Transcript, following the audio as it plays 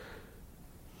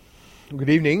Good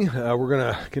evening. We're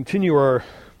going to continue our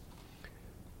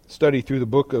study through the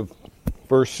book of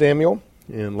 1 Samuel.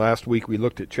 And last week we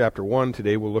looked at chapter 1.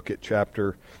 Today we'll look at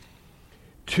chapter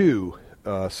 2,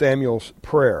 Samuel's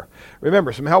prayer.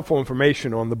 Remember, some helpful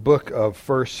information on the book of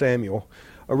 1 Samuel.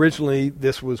 Originally,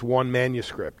 this was one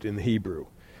manuscript in the Hebrew.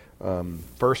 1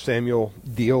 Samuel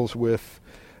deals with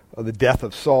the death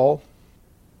of Saul.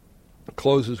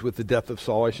 Closes with the death of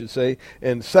Saul, I should say.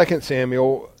 And 2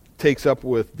 Samuel takes up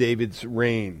with David's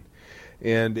reign.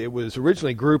 And it was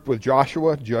originally grouped with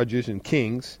Joshua, Judges, and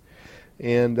Kings.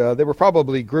 And they were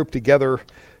probably grouped together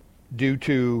due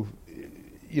to,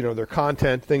 their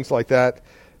content, things like that.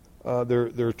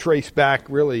 They're traced back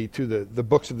really to the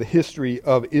books of the history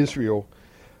of Israel,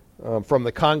 from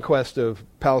the conquest of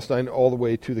Palestine all the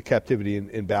way to the captivity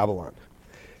in Babylon.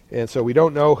 And so we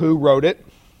don't know who wrote it.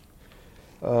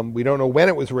 We don't know when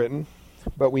it was written,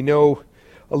 but we know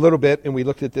a little bit, and we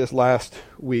looked at this last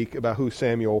week about who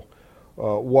Samuel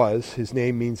was. His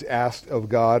name means asked of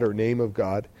God or name of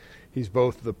God. He's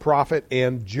both the prophet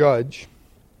and judge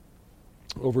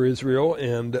over Israel,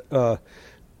 and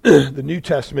the New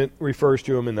Testament refers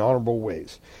to him in honorable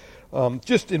ways.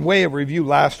 Just in way of review,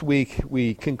 last week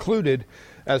we concluded,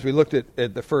 as we looked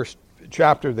at the first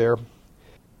chapter there,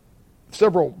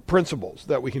 several principles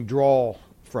that we can draw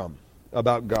from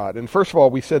about God. And first of all,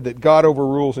 we said that God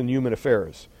overrules in human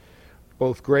affairs,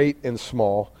 both great and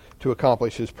small, to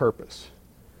accomplish his purpose.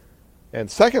 And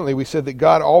secondly, we said that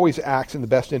God always acts in the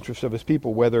best interest of his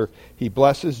people, whether he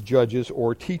blesses, judges,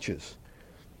 or teaches.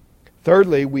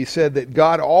 Thirdly, we said that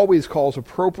God always calls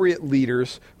appropriate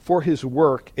leaders for his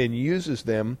work and uses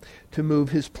them to move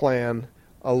his plan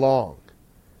along.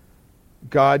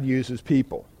 God uses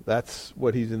people. That's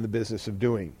what he's in the business of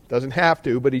doing. Doesn't have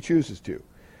to, but he chooses to.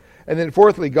 And then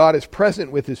fourthly, God is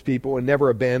present with his people and never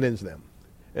abandons them.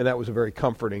 And that was a very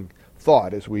comforting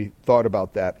thought as we thought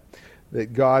about that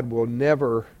God will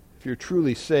never, if you're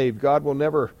truly saved, God will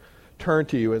never turn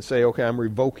to you and say, okay, I'm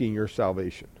revoking your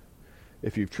salvation.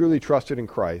 If you've truly trusted in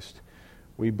Christ,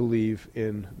 we believe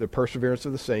in the perseverance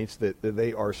of the saints that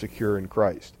they are secure in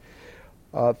Christ.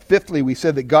 Fifthly, we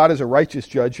said that God is a righteous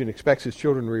judge and expects his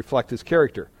children to reflect his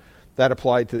character. That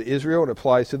applied to Israel and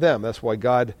applies to them. That's why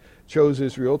God chose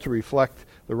Israel to reflect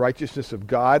the righteousness of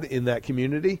God in that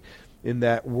community, in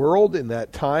that world, in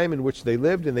that time in which they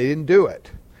lived, and they didn't do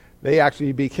it. They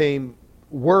actually became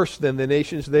worse than the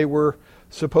nations they were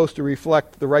supposed to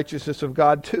reflect the righteousness of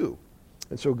God to.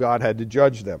 And so God had to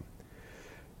judge them.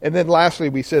 And then lastly,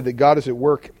 we said that God is at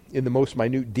work in the most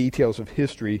minute details of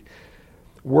history,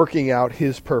 working out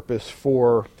his purpose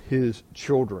for his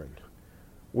children.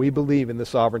 We believe in the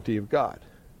sovereignty of God.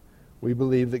 We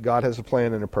believe that God has a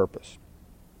plan and a purpose.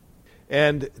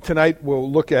 And tonight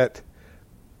we'll look at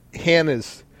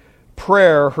Hannah's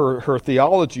prayer, her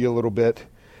theology a little bit.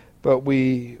 But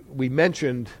we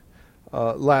mentioned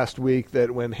last week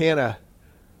that when Hannah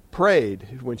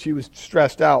prayed, when she was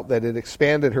stressed out, that it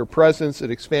expanded her presence,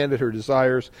 it expanded her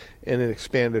desires, and it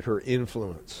expanded her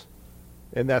influence.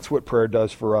 And that's what prayer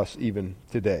does for us even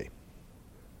today.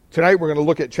 Tonight we're going to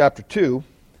look at chapter 2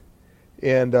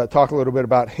 and talk a little bit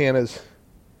about Hannah's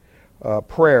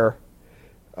prayer.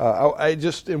 I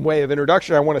just, in way of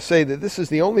introduction, I want to say that this is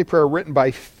the only prayer written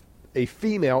by a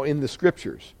female in the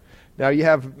Scriptures. Now, you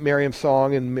have Miriam's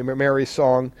song and Mary's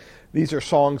song. These are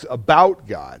songs about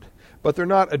God, but they're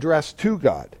not addressed to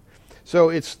God. So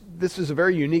this is a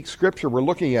very unique Scripture we're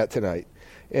looking at tonight,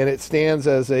 and it stands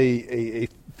as a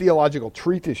theological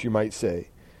treatise, you might say.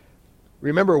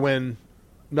 Remember when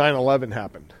 9/11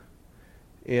 happened?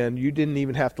 And you didn't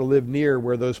even have to live near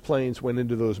where those planes went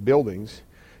into those buildings.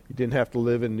 You didn't have to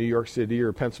live in New York City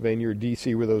or Pennsylvania or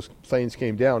D.C. where those planes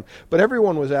came down. But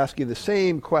everyone was asking the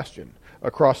same question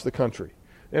across the country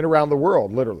and around the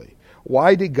world, literally.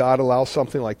 Why did God allow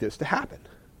something like this to happen?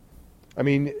 I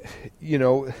mean,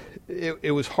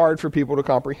 it was hard for people to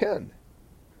comprehend.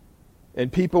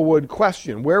 And people would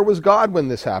question, where was God when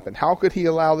this happened? How could he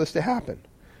allow this to happen?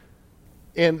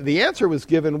 And the answer was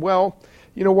given, well,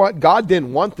 you know what? God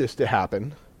didn't want this to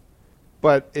happen,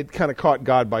 but it kind of caught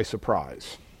God by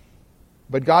surprise.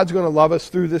 But God's going to love us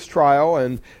through this trial,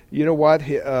 and you know what?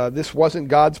 This wasn't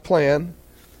God's plan.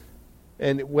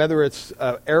 And whether it's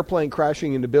an airplane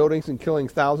crashing into buildings and killing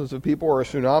thousands of people or a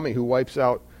tsunami who wipes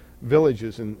out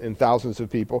villages and thousands of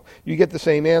people, you get the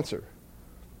same answer.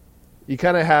 You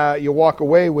kind of you walk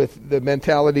away with the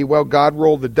mentality, well, God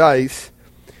rolled the dice,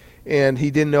 and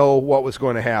he didn't know what was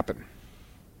going to happen.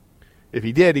 If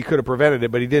he did, he could have prevented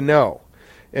it, but he didn't know.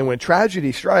 And when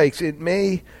tragedy strikes, it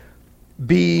may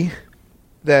be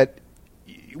that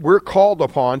we're called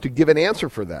upon to give an answer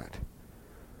for that.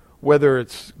 whether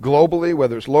it's globally,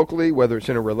 whether it's locally, whether it's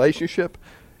in a relationship.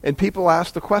 And people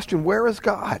ask the question, where is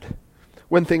God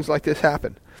when things like this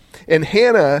happen? And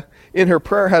Hannah, in her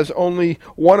prayer, has only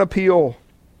one appeal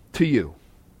to you.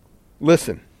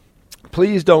 Listen,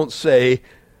 please don't say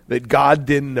that God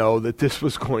didn't know that this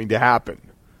was going to happen.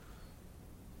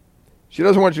 She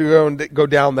doesn't want you to go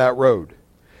down that road.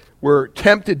 We're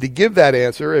tempted to give that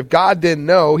answer. If God didn't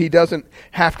know, he doesn't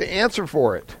have to answer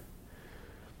for it.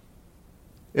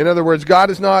 In other words, God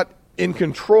is not in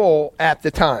control at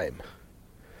the time.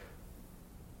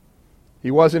 He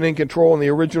wasn't in control in the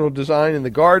original design in the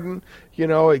garden.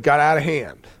 It got out of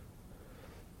hand.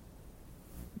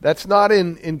 That's not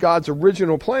in God's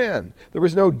original plan. There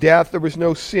was no death, there was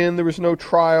no sin, there was no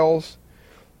trials.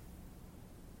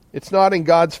 It's not in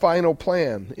God's final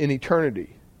plan in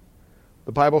eternity.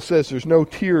 The Bible says there's no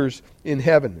tears in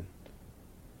heaven.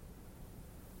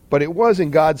 But it was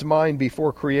in God's mind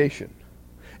before creation.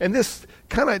 And this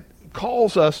kind of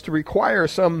calls us to require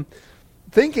some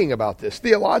thinking about this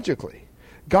theologically.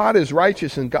 God is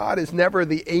righteous, and God is never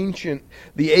the agent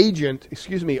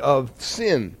of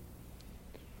sin.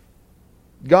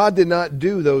 God did not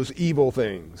do those evil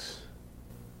things.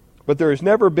 But there has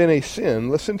never been a sin,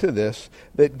 listen to this,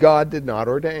 that God did not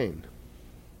ordain.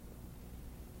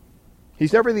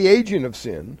 He's never the agent of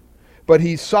sin, but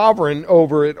he's sovereign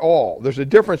over it all. There's a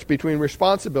difference between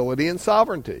responsibility and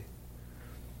sovereignty.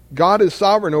 God is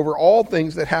sovereign over all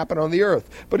things that happen on the earth,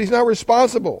 but he's not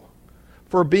responsible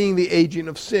for being the agent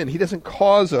of sin. He doesn't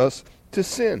cause us to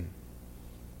sin.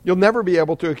 You'll never be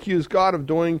able to accuse God of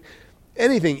doing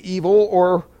anything evil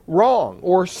or wrong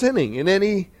or sinning in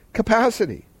any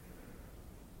capacity.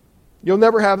 You'll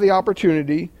never have the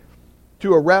opportunity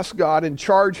to arrest God and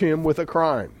charge him with a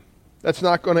crime. That's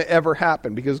not going to ever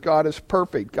happen because God is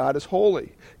perfect. God is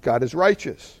holy. God is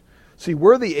righteous. See,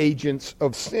 we're the agents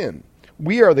of sin.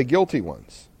 We are the guilty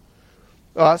ones.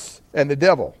 Us and the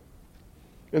devil.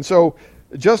 And so,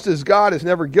 just as God is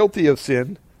never guilty of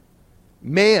sin,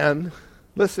 man,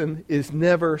 listen, is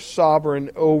never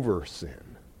sovereign over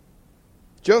sin.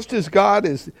 Just as God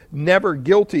is never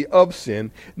guilty of sin,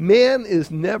 man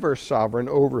is never sovereign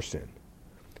over sin.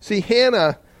 See,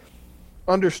 Hannah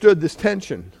understood this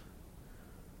tension.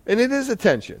 And it is a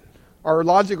tension. Our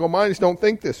logical minds don't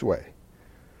think this way.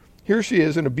 Here she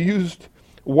is, an abused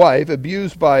wife,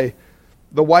 abused by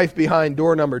the wife behind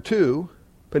door number 2,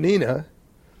 Peninnah.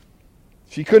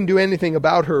 She couldn't do anything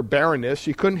about her barrenness.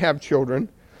 She couldn't have children.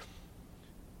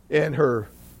 And her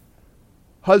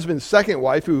husband's second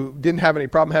wife, who didn't have any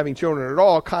problem having children at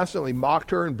all, constantly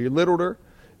mocked her and belittled her,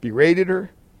 berated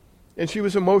her, and she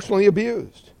was emotionally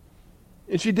abused.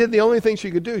 And she did the only thing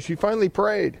she could do. She finally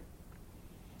prayed.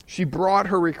 She brought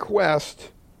her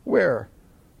request where?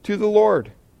 To the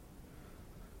Lord.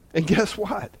 And guess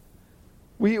what?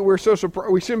 We're so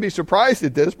surprised. We shouldn't be surprised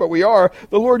at this, but we are.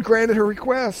 The Lord granted her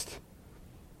request.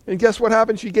 And guess what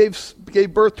happened? She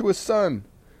gave birth to a son.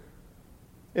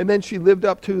 And then she lived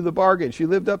up to the bargain. She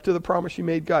lived up to the promise she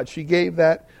made God. She gave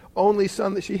that only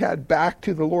son that she had back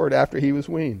to the Lord after he was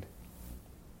weaned.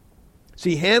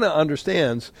 See, Hannah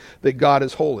understands that God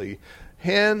is holy.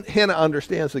 Hannah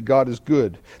understands that God is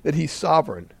good, that he's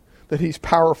sovereign, that he's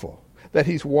powerful, that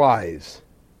he's wise.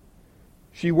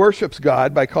 She worships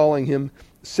God by calling him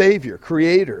Savior,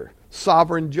 Creator,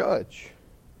 Sovereign Judge.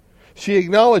 She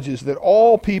acknowledges that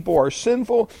all people are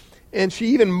sinful, and she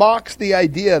even mocks the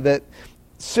idea that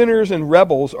sinners and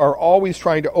rebels are always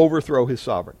trying to overthrow his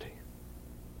sovereignty.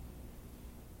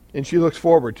 And she looks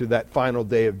forward to that final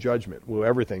day of judgment when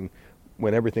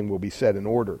everything will be set in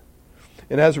order.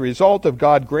 And as a result of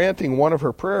God granting one of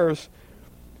her prayers,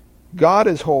 God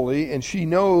is holy, and she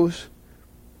knows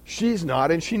she's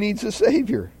not, and she needs a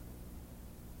Savior.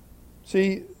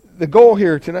 See, the goal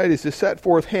here tonight is to set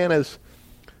forth Hannah's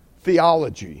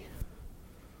theology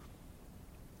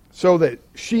so that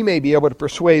she may be able to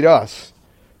persuade us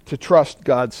to trust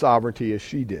God's sovereignty as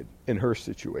she did in her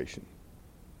situation.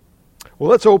 Well,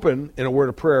 let's open in a word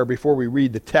of prayer before we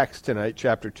read the text tonight,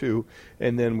 chapter 2,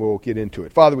 and then we'll get into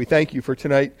it. Father, we thank you for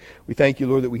tonight. We thank you,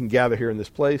 Lord, that we can gather here in this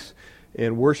place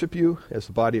and worship you as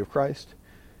the body of Christ.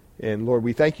 And Lord,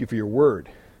 we thank you for your word,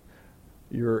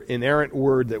 your inerrant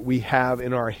word that we have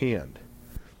in our hand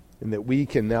and that we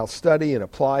can now study and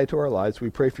apply to our lives. We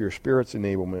pray for your Spirit's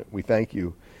enablement. We thank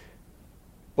you.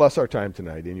 Bless our time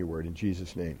tonight in your word in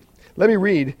Jesus' name. Let me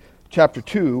read chapter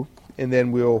 2, and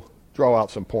then we'll draw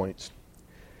out some points.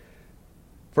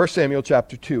 1 Samuel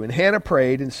chapter 2. And Hannah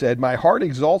prayed and said, "My heart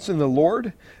exalts in the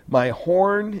Lord. My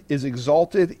horn is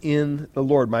exalted in the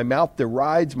Lord. My mouth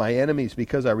derides my enemies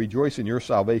because I rejoice in your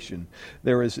salvation.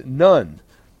 There is none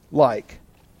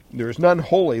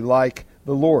holy like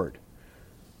the Lord.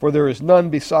 For there is none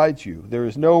besides you. There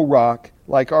is no rock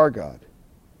like our God.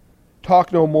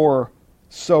 Talk no more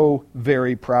so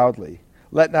very proudly.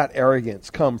 Let not arrogance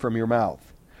come from your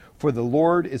mouth. For the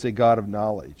Lord is a God of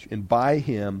knowledge, and by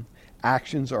him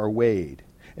actions are weighed.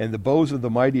 And the bows of the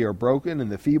mighty are broken,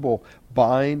 and the feeble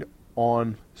bind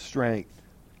on strength.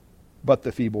 But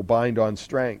the feeble bind on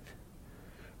strength.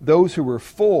 Those who were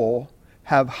full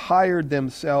have hired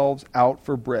themselves out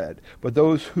for bread, but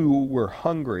those who were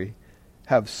hungry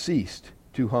have ceased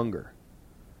to hunger.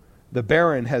 The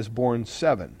barren has borne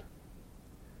 7,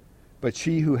 but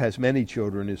she who has many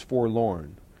children is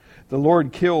forlorn. The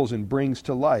Lord kills and brings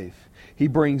to life. He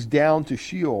brings down to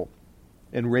Sheol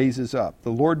and raises up.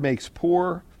 The Lord makes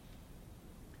poor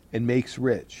and makes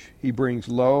rich. He brings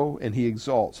low and he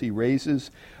exalts. He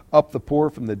raises up the poor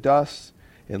from the dust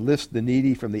and lifts the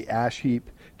needy from the ash heap,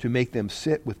 to make them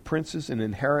sit with princes and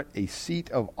inherit a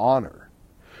seat of honor.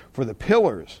 For the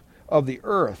pillars of the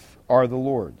earth are the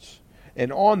Lord's,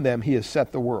 and on them he has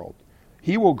set the world.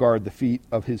 He will guard the feet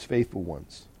of his faithful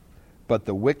ones. But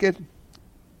the wicked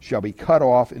shall be cut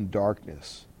off in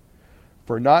darkness.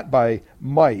 For not by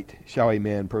might shall a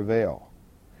man prevail.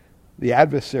 The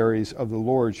adversaries of the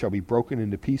Lord shall be broken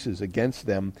into pieces. Against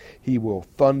them he will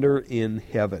thunder in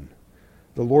heaven.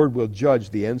 The Lord will judge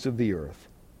the ends of the earth.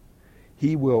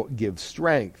 He will give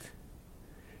strength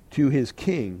to his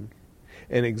king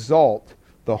and exalt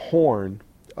the horn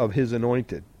of his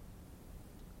anointed.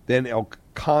 Then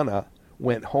Elkanah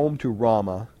went home to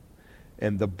Ramah,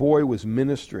 and the boy was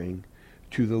ministering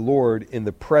to the Lord in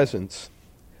the presence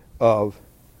of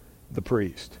the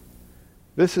priest.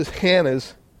 This is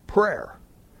Hannah's prayer.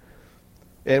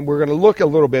 And we're going to look a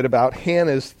little bit about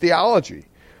Hannah's theology.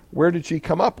 Where did she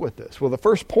come up with this? Well, the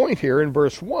first point here in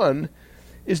verse 1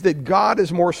 is that God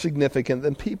is more significant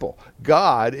than people.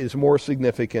 God is more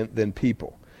significant than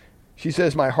people. She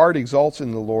says, my heart exalts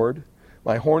in the Lord.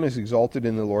 My horn is exalted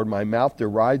in the Lord. My mouth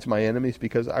derides my enemies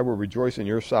because I will rejoice in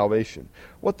your salvation.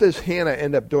 What does Hannah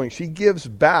end up doing? She gives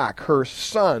back her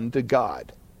son to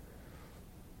God.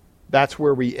 That's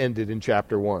where we ended in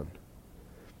chapter 1.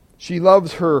 She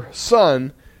loves her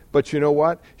son, but you know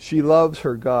what? She loves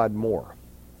her God more.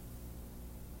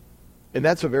 And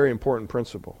that's a very important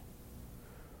principle.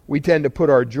 We tend to put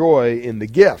our joy in the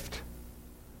gift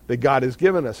that God has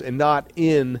given us and not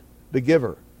in the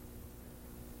giver.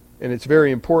 And it's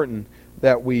very important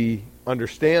that we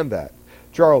understand that.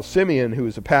 Charles Simeon, who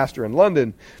was a pastor in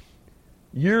London,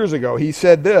 years ago, he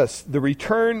said this: the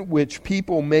return which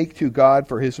people make to God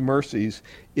for his mercies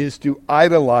is to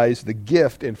idolize the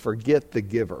gift and forget the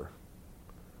giver.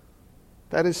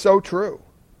 That is so true.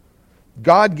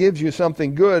 God gives you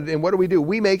something good, and what do?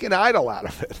 We make an idol out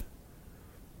of it.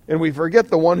 And we forget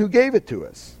the one who gave it to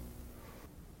us.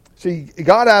 See,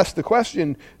 God asked the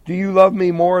question, do you love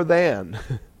me more than?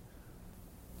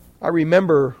 I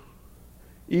remember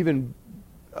even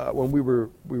when we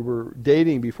were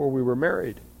dating before we were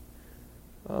married.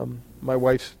 My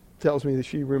wife tells me that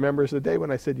she remembers the day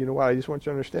when I said, you know what, I just want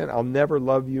you to understand, I'll never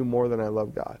love you more than I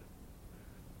love God.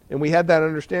 And we had that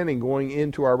understanding going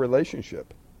into our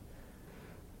relationship.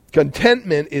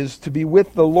 Contentment is to be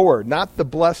with the Lord, not the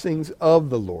blessings of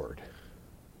the Lord.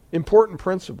 Important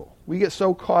principle. We get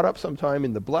so caught up sometime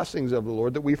in the blessings of the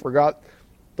Lord that we forgot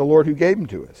the Lord who gave them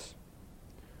to us.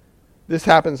 This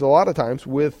happens a lot of times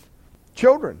with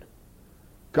children.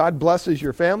 God blesses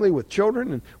your family with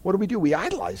children, and what do? We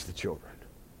idolize the children.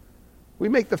 We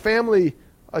make the family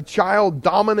a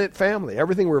child-dominant family.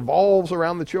 Everything revolves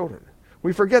around the children.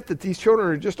 We forget that these children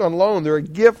are just on loan. They're a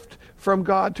gift from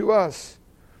God to us.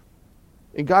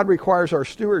 And God requires our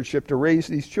stewardship to raise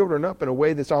these children up in a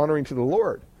way that's honoring to the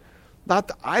Lord, not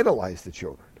to idolize the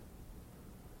children.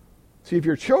 See, if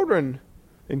your children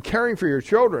and caring for your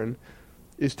children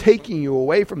is taking you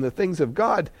away from the things of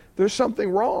God, there's something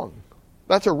wrong.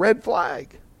 That's a red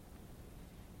flag.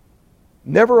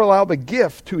 Never allow the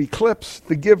gift to eclipse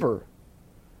the giver.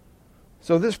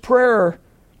 So this prayer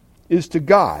is to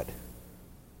God,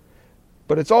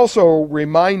 but it's also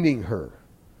reminding her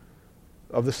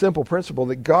of the simple principle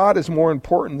that God is more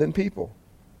important than people.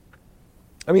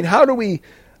 I mean, how do we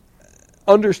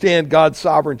understand God's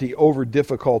sovereignty over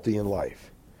difficulty in life?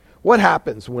 What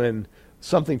happens when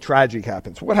something tragic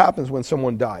happens? What happens when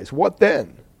someone dies? What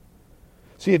then?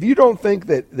 See, if you don't think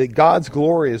that God's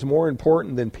glory is more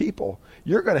important than people,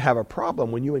 you're going to have a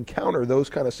problem when you encounter those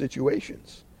kind of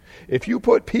situations. If you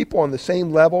put people on the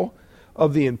same level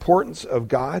of the importance of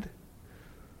God,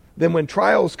 then when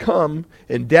trials come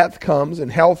and death comes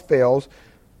and health fails,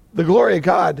 the glory of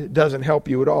God doesn't help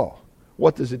you at all.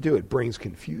 What does it do? It brings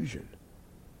confusion.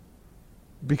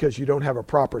 because you don't have a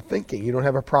proper thinking. You don't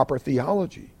have a proper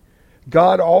theology.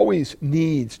 God always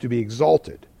needs to be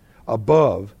exalted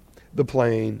above the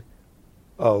plane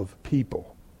of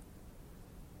people.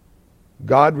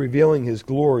 God revealing his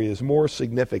glory is more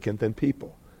significant than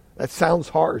people. That sounds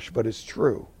harsh, but it's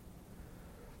true.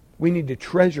 We need to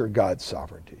treasure God's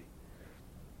sovereignty.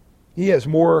 He has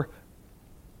more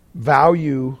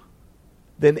value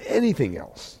than anything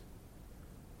else.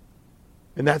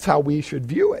 And that's how we should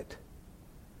view it.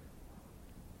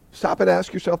 Stop and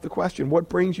ask yourself the question, what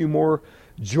brings you more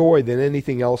joy than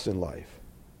anything else in life?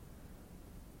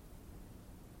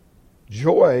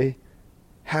 Joy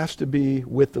has to be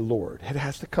with the Lord. It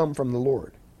has to come from the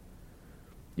Lord.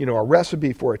 You know, a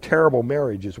recipe for a terrible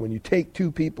marriage is when you take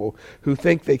two people who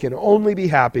think they can only be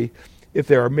happy if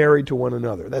they are married to one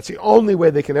another. That's the only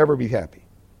way they can ever be happy.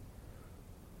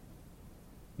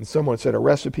 And someone said a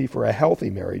recipe for a healthy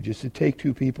marriage is to take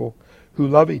two people who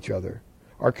love each other,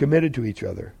 are committed to each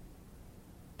other,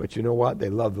 but you know what? They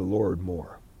love the Lord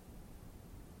more.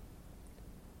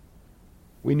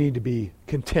 We need to be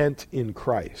content in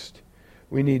Christ.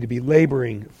 We need to be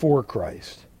laboring for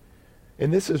Christ.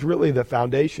 And this is really the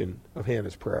foundation of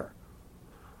Hannah's prayer.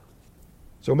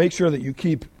 So make sure that you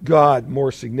keep God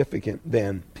more significant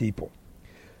than people.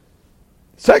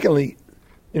 Secondly,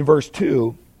 in verse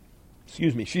 2,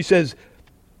 she says,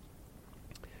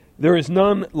 there is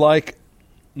none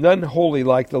holy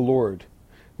like the Lord.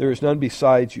 There is none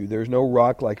besides you. There is no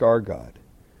rock like our God.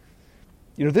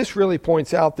 You know, this really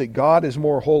points out that God is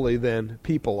more holy than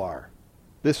people are.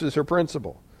 This is her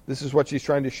principle. This is what she's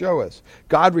trying to show us.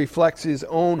 God reflects his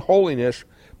own holiness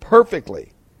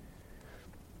perfectly.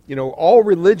 You know, all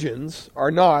religions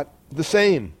are not the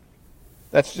same.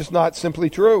 That's just not simply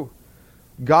true.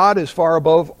 God is far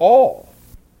above all.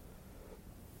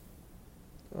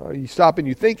 You stop and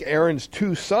you think Aaron's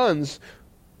two sons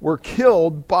were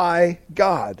killed by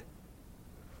God.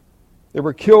 They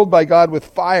were killed by God with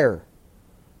fire.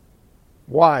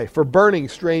 Why? For burning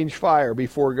strange fire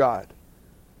before God.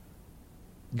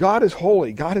 God is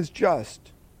holy. God is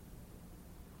just.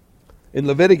 In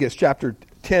Leviticus chapter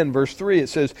 10, verse 3, it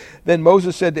says, Then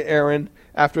Moses said to Aaron,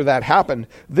 after that happened,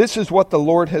 This is what the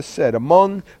Lord has said,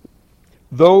 Among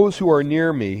those who are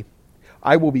near me,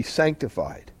 I will be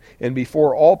sanctified, and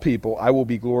before all people I will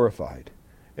be glorified.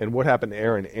 And what happened to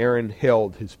Aaron? Aaron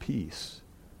held his peace.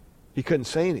 He couldn't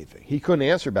say anything. He couldn't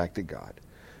answer back to God.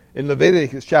 In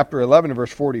Leviticus chapter 11,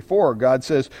 verse 44, God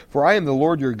says, For I am the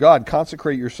Lord your God.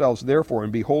 Consecrate yourselves therefore,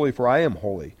 and be holy, for I am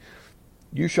holy.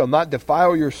 You shall not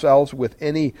defile yourselves with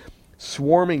any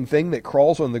swarming thing that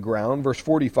crawls on the ground. Verse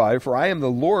 45, For I am the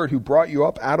Lord who brought you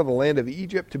up out of the land of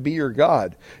Egypt to be your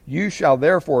God. You shall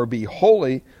therefore be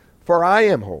holy, for I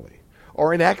am holy.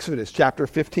 Or in Exodus chapter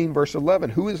 15, verse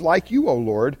 11, Who is like you, O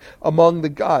Lord, among the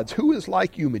gods? Who is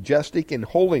like you, majestic in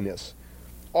holiness,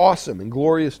 awesome in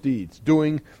glorious deeds,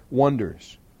 doing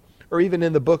wonders? Or even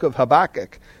in the book of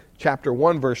Habakkuk, chapter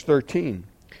 1, verse 13,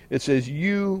 it says,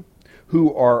 You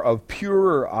who are of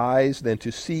purer eyes than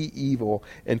to see evil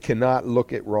and cannot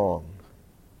look at wrong.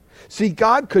 See,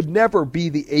 God could never be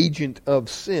the agent of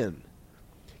sin.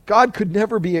 God could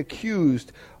never be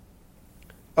accused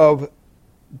of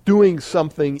doing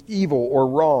something evil or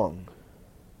wrong.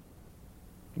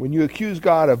 When you accuse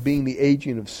God of being the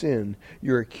agent of sin,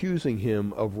 you're accusing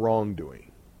him of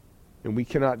wrongdoing. And we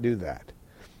cannot do that.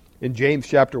 In James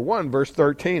chapter 1, verse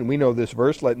 13, we know this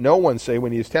verse, Let no one say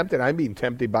when he is tempted, I'm being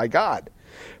tempted by God.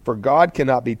 For God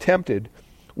cannot be tempted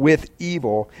with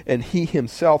evil, and he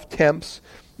himself tempts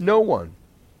no one.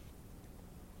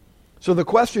 So the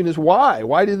question is why?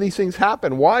 Why do these things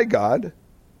happen? Why, God?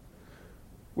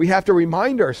 We have to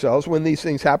remind ourselves when these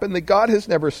things happen that God has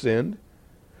never sinned,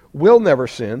 will never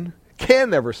sin,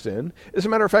 can never sin. As a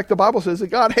matter of fact, the Bible says that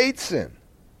God hates sin.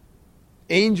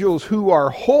 Angels who are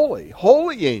holy,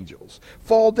 holy angels,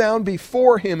 fall down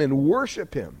before him and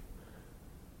worship him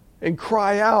and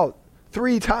cry out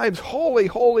 3 times, Holy,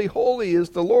 holy, holy is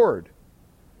the Lord.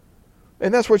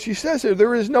 And that's what she says here.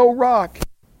 There is no rock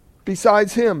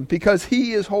besides him because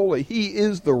he is holy. He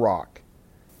is the rock.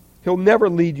 He'll never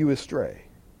lead you astray.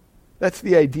 That's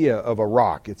the idea of a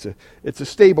rock. It's a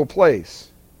stable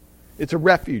place. It's a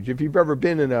refuge. If you've ever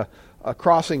been in a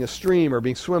crossing a stream or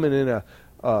been swimming in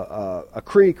a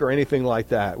creek or anything like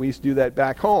that, we used to do that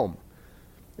back home.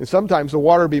 And sometimes the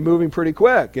water would be moving pretty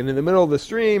quick, and in the middle of the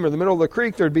stream or the middle of the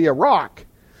creek there'd be a rock.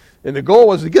 And the goal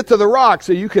was to get to the rock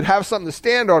so you could have something to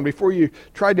stand on before you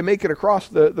tried to make it across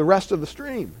the rest of the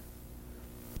stream.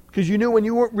 Because you knew when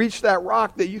you reached that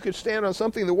rock that you could stand on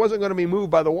something that wasn't going to be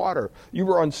moved by the water. You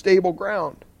were on stable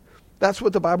ground. That's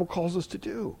what the Bible calls us to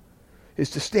do, is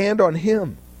to stand on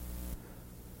him.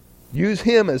 Use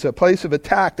him as a place of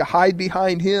attack to hide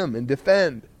behind him and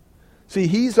defend. See,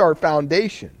 he's our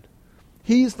foundation.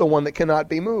 He's the one that cannot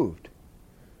be moved.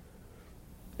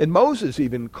 And Moses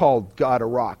even called God a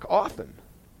rock often.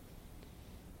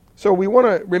 So we want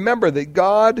to remember that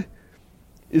God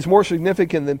is more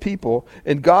significant than people,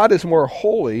 and God is more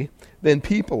holy than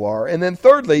people are. And then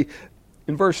thirdly,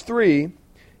 in verse 3,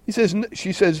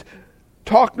 she says,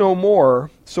 talk no more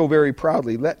so very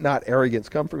proudly. Let not arrogance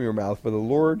come from your mouth, for the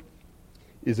Lord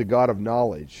is a God of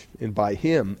knowledge, and by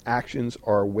him actions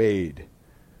are weighed.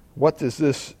 What does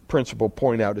this principle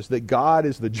point out is that God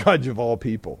is the judge of all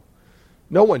people.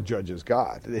 No one judges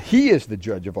God. He is the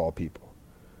judge of all people.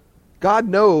 God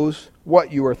knows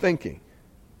what you are thinking.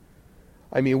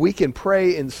 I mean, we can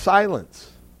pray in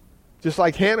silence, just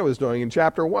like Hannah was doing in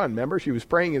chapter 1. Remember, she was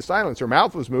praying in silence. Her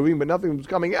mouth was moving, but nothing was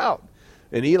coming out.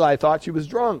 And Eli thought she was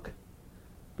drunk,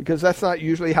 because that's not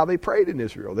usually how they prayed in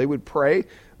Israel. They would pray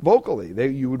vocally.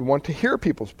 You would want to hear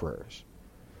people's prayers.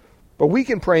 But we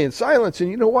can pray in silence, and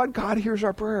you know what? God hears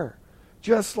our prayer,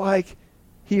 just like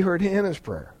he heard Hannah's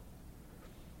prayer.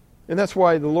 And that's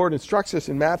why the Lord instructs us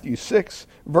in Matthew 6,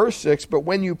 verse 6, but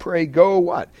when you pray, go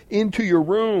what? Into your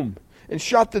room and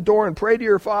shut the door and pray to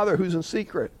your Father who's in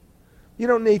secret. You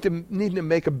don't need to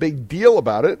make a big deal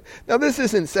about it. Now, this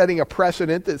isn't setting a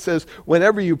precedent that says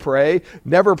whenever you pray,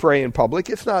 never pray in public.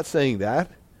 It's not saying that.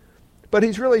 But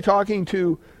he's really talking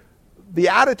to the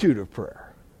attitude of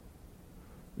prayer.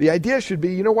 The idea should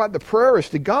be, you know what? The prayer is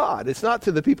to God. It's not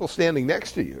to the people standing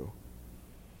next to you.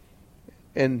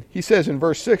 And he says in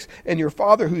verse 6, and your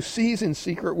Father who sees in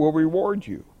secret will reward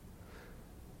you.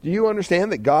 Do you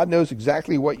understand that God knows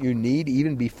exactly what you need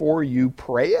even before you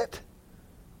pray it?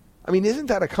 I mean, isn't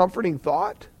that a comforting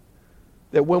thought?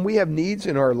 That when we have needs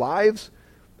in our lives,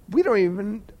 we don't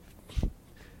even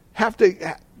have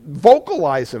to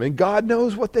vocalize them, and God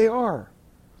knows what they are.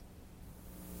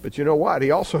 But you know what?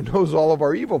 He also knows all of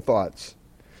our evil thoughts.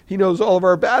 He knows all of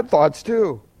our bad thoughts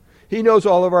too. He knows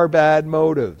all of our bad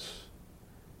motives.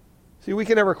 See, we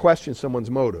can never question someone's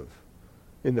motive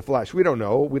in the flesh. We don't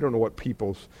know. We don't know what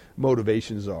people's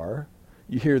motivations are.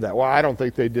 You hear that, well, I don't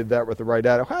think they did that with the right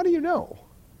attitude. How do you know?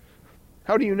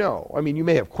 How do you know? I mean, you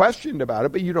may have questioned about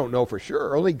it, but you don't know for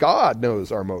sure. Only God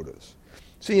knows our motives.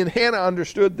 See, and Hannah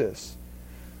understood this.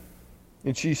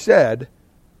 And she said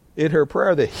in her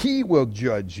prayer that he will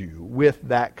judge you with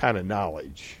that kind of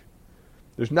knowledge.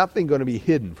 There's nothing going to be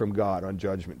hidden from God on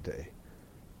Judgment Day.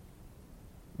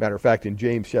 Matter of fact, in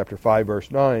James chapter 5, verse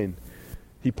 9,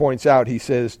 he points out, he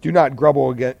says, do not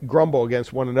grumble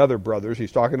against one another, brothers.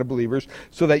 He's talking to believers,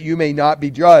 so that you may not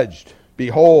be judged.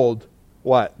 Behold,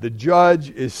 what? The judge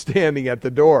is standing at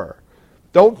the door.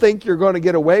 Don't think you're going to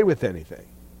get away with anything.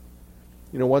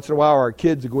 You know, once in a while our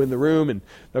kids will go in the room and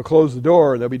they'll close the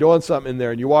door and they'll be doing something in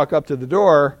there, and you walk up to the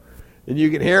door and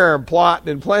you can hear them plotting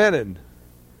and planning.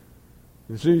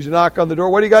 As soon as you knock on the door,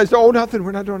 what do you guys do? Oh, nothing.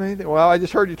 We're not doing anything. Well, I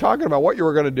just heard you talking about what you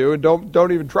were going to do, and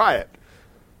don't even try it.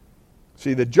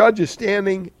 See, the judge is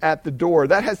standing at the door.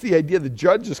 That has the idea the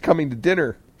judge is coming to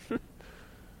dinner.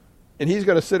 And he's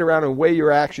going to sit around and weigh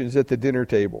your actions at the dinner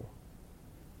table.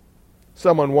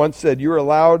 Someone once said, you're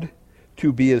allowed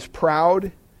to be as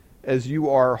proud as you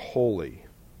are holy.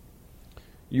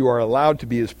 You are allowed to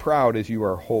be as proud as you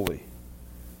are holy.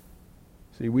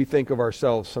 See, we think of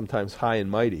ourselves sometimes high and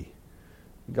mighty.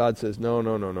 God says, no,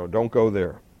 don't go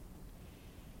there.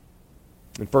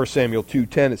 In 1 Samuel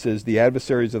 2:10 it says, the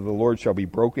adversaries of the Lord shall be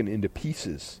broken into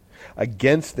pieces.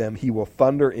 Against them he will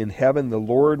thunder in heaven. The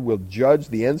Lord will judge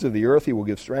the ends of the earth. He will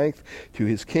give strength to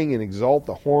his king and exalt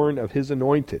the horn of his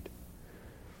anointed.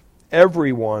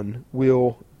 Everyone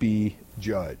will be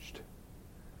judged.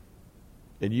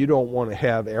 And you don't want to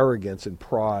have arrogance and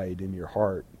pride in your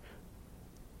heart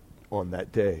on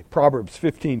that day. Proverbs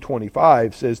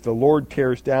 15:25 says, the Lord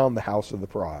tears down the house of the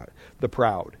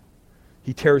proud.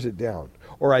 He tears it down.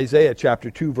 Or Isaiah chapter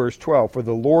 2, verse 12, for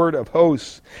the Lord of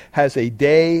hosts has a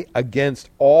day against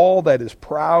all that is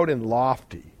proud and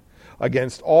lofty,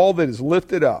 against all that is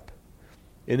lifted up,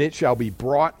 and it shall be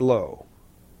brought low.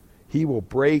 He will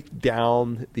break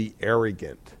down the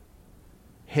arrogant.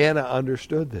 Hannah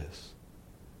understood this.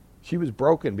 She was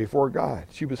broken before God.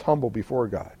 She was humble before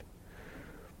God.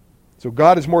 So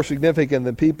God is more significant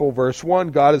than people, verse 1.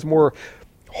 God is more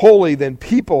holy than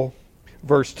people,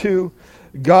 verse 2.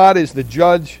 God is the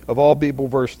judge of all people,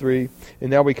 verse 3. And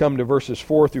now we come to verses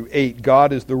 4 through 8.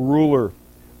 God is the ruler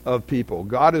of people.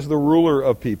 God is the ruler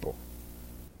of people.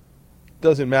 It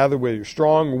doesn't matter whether you're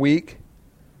strong, weak,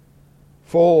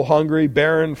 full, hungry,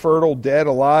 barren, fertile, dead,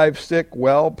 alive, sick,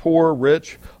 well, poor,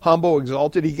 rich, humble,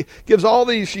 exalted. She gives all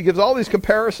these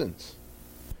comparisons.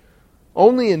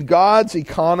 Only in God's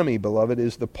economy, beloved,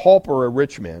 is the pauper a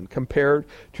rich man compared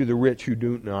to the rich who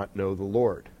do not know the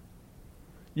Lord.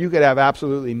 You could have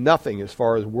absolutely nothing as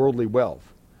far as worldly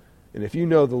wealth. And if you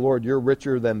know the Lord, you're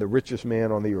richer than the richest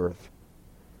man on the earth.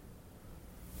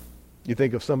 You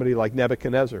think of somebody like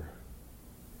Nebuchadnezzar.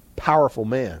 Powerful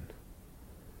man.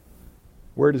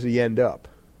 Where does he end up?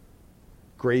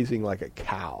 Grazing like a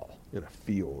cow in a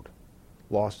field.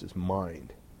 Lost his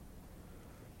mind.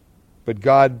 But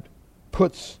God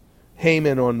puts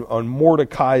Haman on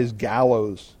Mordecai's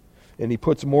gallows. And he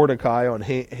puts Mordecai on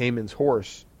Haman's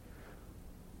horse.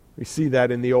 We see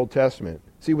that in the Old Testament.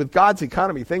 See, with God's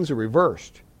economy, things are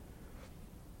reversed.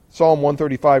 Psalm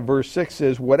 135 verse 6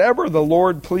 says, "Whatever the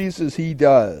Lord pleases he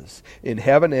does, in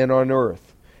heaven and on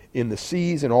earth, in the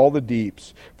seas and all the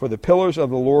deeps. For the pillars of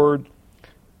the Lord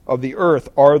of the earth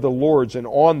are the Lord's, and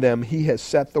on them he has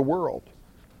set the world."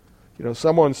 You know,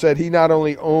 someone said he not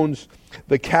only owns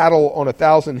the cattle on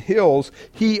 1,000 hills,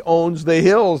 he owns the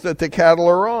hills that the cattle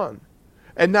are on.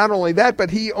 And not only that,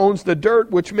 but he owns the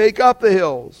dirt which make up the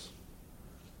hills.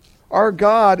 Our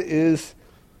God is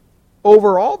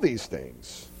over all these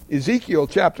things. Ezekiel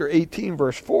chapter 18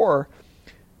 verse 4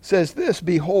 says this,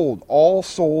 "Behold, all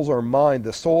souls are mine.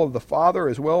 The soul of the Father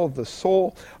as well as the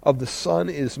soul of the Son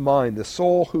is mine. The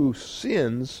soul who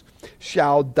sins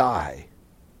shall die."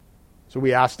 So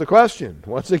we ask the question,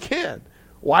 once again,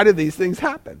 why do these things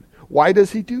happen? Why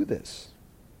does he do this?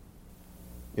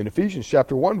 In Ephesians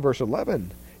chapter 1 verse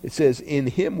 11, it says, "In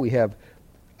him we have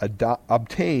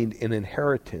obtained an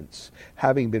inheritance,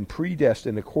 having been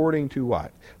predestined according to"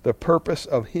 what? "The purpose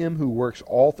of him who works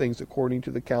all things according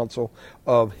to the counsel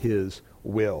of his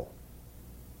will."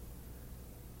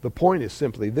 The point is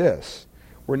simply this.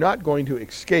 We're not going to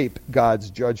escape God's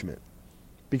judgment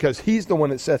because he's the one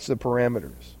that sets the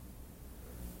parameters.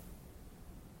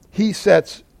 He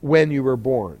sets when you were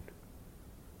born.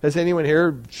 Has anyone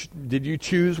here, did you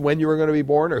choose when you were going to be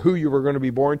born or who you were going to be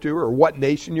born to or what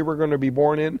nation you were going to be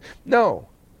born in? No.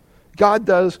 God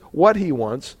does what he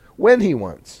wants, when he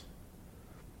wants.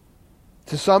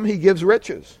 To some he gives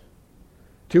riches.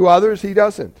 To others he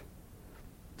doesn't.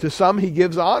 To some he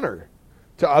gives honor.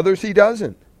 To others he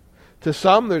doesn't. To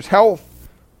some there's health.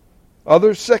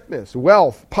 Others sickness,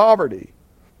 wealth, poverty.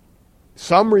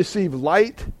 Some receive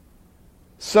light.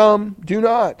 Some do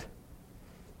not.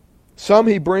 Some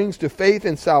he brings to faith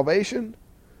and salvation.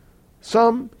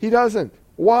 Some he doesn't.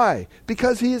 Why?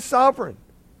 Because he is sovereign.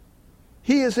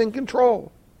 He is in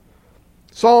control.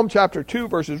 Psalm chapter 2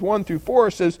 verses 1 through 4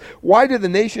 says, "Why do the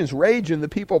nations rage and the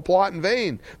people plot in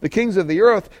vain? The kings of the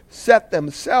earth set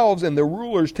themselves and the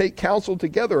rulers take counsel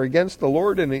together against the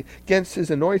Lord and against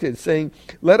his anointed, saying,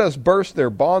 Let us burst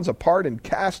their bonds apart and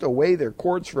cast away their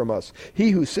cords from us. He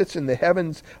who sits in the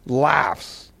heavens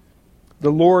laughs.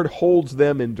 The Lord holds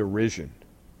them in derision."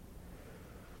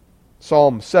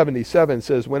 Psalm 77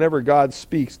 says, "Whenever God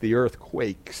speaks, the earth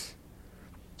quakes."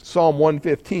 Psalm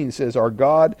 115 says, "Our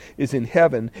God is in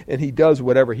heaven, and he does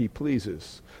whatever he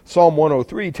pleases." Psalm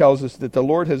 103 tells us that the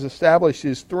Lord has established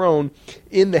his throne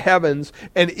in the heavens,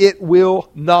 and it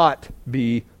will not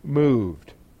be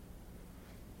moved.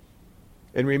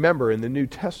 And remember, in the New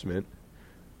Testament,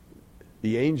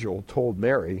 the angel told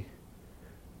Mary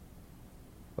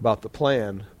about the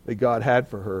plan that God had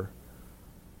for her.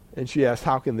 And she asked,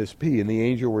 "How can this be?" And the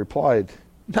angel replied,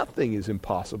 "Nothing is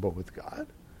impossible with God."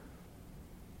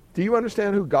 Do you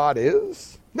understand who God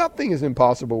is? Nothing is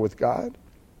impossible with God.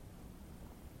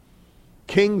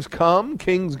 Kings come,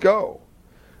 kings go.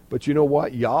 But you know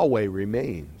what? Yahweh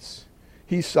remains.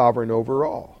 He's sovereign over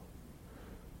all.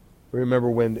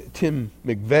 Remember when Tim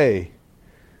McVeigh,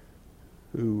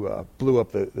 who blew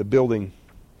up the building,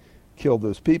 killed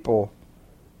those people,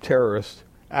 terrorist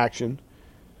action.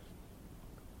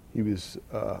 He was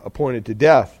appointed to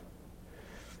death.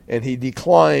 And he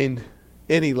declined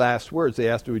any last words. They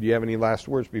asked him, "Do you have any last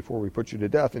words before we put you to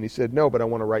death?" And he said, "No, but I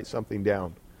want to write something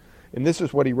down." And this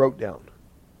is what he wrote down.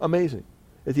 Amazing.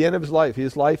 At the end of his life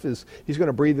is, he's going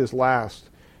to breathe his last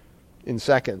in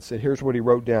seconds. And here's what he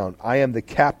wrote down. "I am the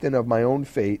captain of my own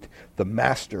fate, the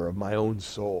master of my own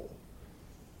soul."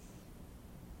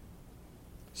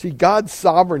 See, God's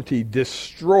sovereignty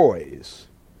destroys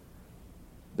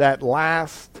that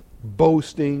last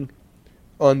boasting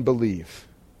unbelief.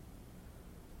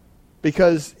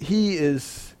 Because he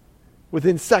is,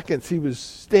 within seconds, he was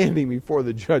standing before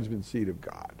the judgment seat of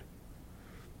God.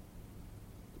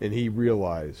 And he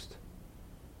realized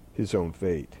his own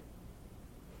fate.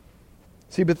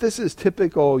 See, but this is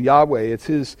typical Yahweh. It's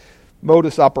his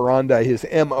modus operandi, his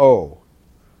M.O.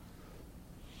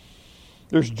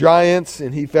 There's giants,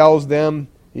 and he fells them.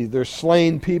 There's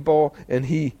slain people, and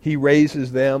he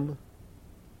raises them.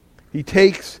 He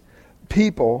takes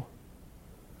people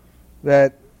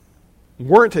that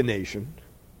weren't a nation,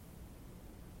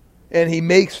 and he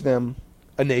makes them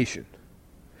a nation.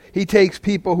 He takes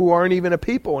people who aren't even a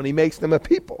people, and he makes them a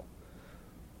people.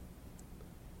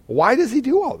 Why does he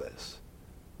do all this?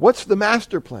 What's the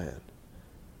master plan?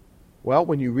 Well,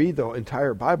 when you read the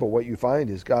entire Bible, what you find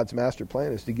is God's master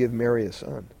plan is to give Mary a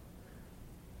son.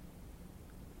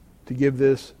 To give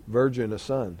this virgin a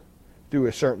son through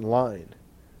a certain line.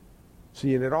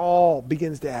 See, and it all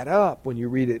begins to add up when you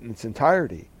read it in its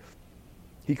entirety.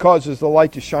 He causes the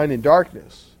light to shine in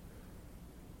darkness.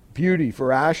 Beauty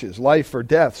for ashes, life for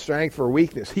death, strength for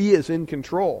weakness. He is in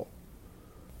control.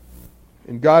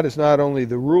 And God is not only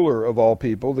the ruler of all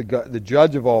people, the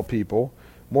judge of all people,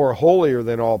 more holier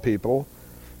than all people,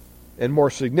 and more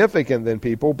significant than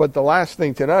people, but the last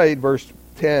thing tonight, verse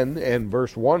 10 and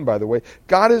verse 1, by the way,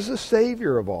 God is the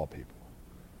Savior of all people.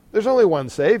 There's only one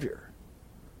Savior.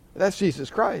 That's Jesus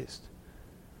Christ.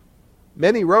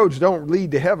 Many roads don't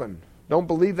lead to heaven. Don't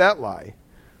believe that lie.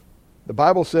 The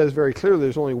Bible says very clearly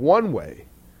there's only one way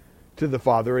to the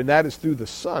Father, and that is through the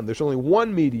Son. There's only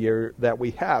one mediator that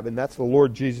we have, and that's the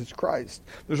Lord Jesus Christ.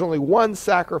 There's only one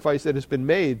sacrifice that has been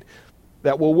made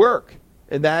that will work,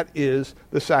 and that is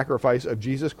the sacrifice of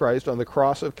Jesus Christ on the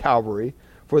cross of Calvary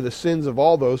for the sins of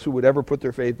all those who would ever put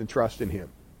their faith and trust in him.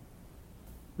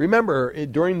 Remember,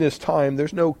 during this time,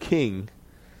 there's no king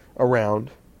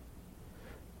around.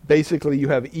 Basically, you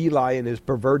have Eli and his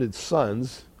perverted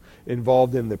sons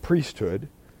involved in the priesthood.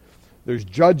 There's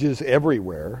judges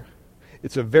everywhere.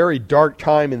 It's a very dark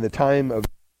time in the time of...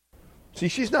 See,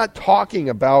 she's not talking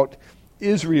about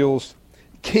Israel's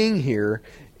king here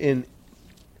in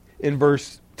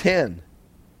verse 10.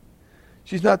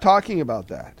 She's not talking about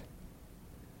that.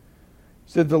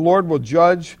 She said, the Lord will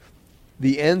judge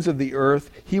the ends of the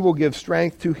earth. He will give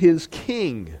strength to his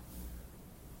king.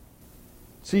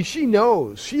 See, she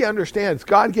knows. She understands.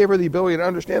 God gave her the ability to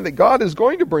understand that God is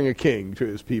going to bring a king to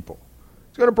his people.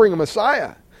 He's going to bring a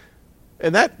Messiah.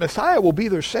 And that Messiah will be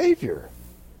their Savior.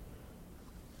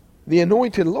 The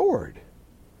anointed Lord.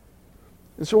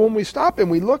 And so when we stop and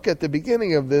we look at the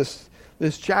beginning of this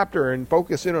chapter and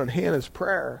focus in on Hannah's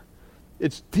prayer,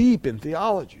 it's deep in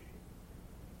theology.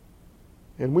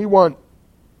 And we want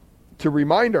to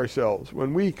remind ourselves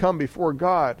when we come before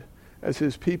God as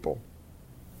his people,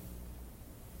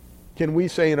 can we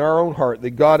say in our own heart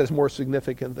that God is more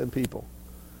significant than people?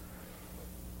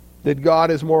 That God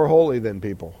is more holy than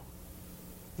people?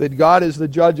 That God is the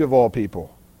judge of all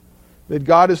people? That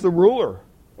God is the ruler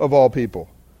of all people?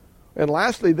 And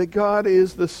lastly, that God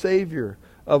is the Savior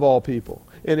of all people.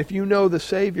 And if you know the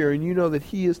Savior and you know that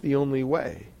he is the only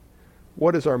way,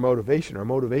 what is our motivation? Our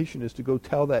motivation is to go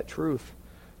tell that truth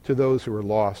to those who are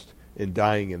lost and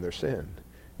dying in their sin,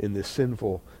 in this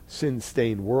sinful,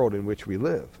 sin-stained world in which we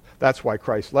live. That's why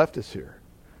Christ left us here.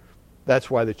 That's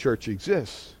why the church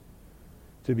exists.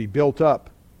 To be built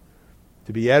up,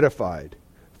 to be edified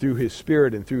through his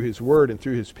Spirit and through his Word and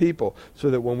through his people, so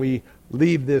that when we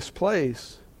leave this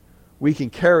place, we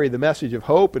can carry the message of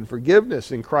hope and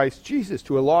forgiveness in Christ Jesus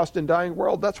to a lost and dying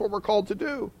world. That's what we're called to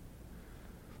do.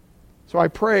 So I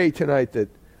pray tonight that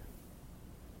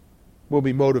we'll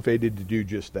be motivated to do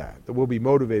just that. That we'll be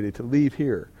motivated to leave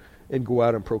here and go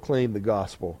out and proclaim the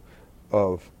gospel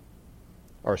of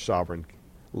our sovereign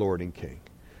Lord and King.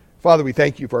 Father, we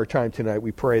thank you for our time tonight.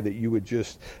 We pray that you would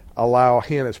just allow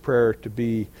Hannah's prayer to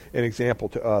be an example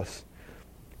to us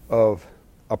of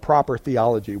a proper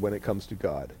theology when it comes to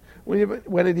God.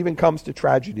 When it even comes to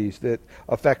tragedies that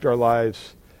affect our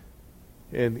lives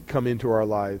and come into our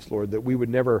lives, Lord, that we would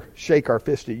never shake our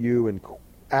fist at you and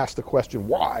ask the question,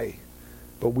 why?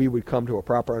 But we would come to a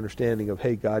proper understanding of,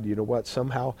 hey, God, you know what?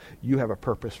 Somehow you have a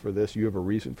purpose for this. You have a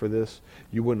reason for this.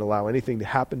 You wouldn't allow anything to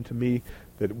happen to me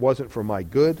that wasn't for my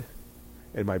good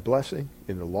and my blessing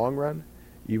in the long run,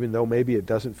 even though maybe it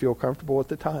doesn't feel comfortable at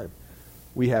the time.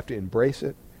 We have to embrace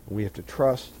it, and we have to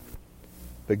trust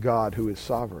the God who is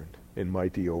sovereign and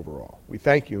mighty over all. We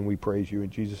thank you and we praise you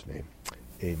in Jesus' name.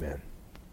 Amen.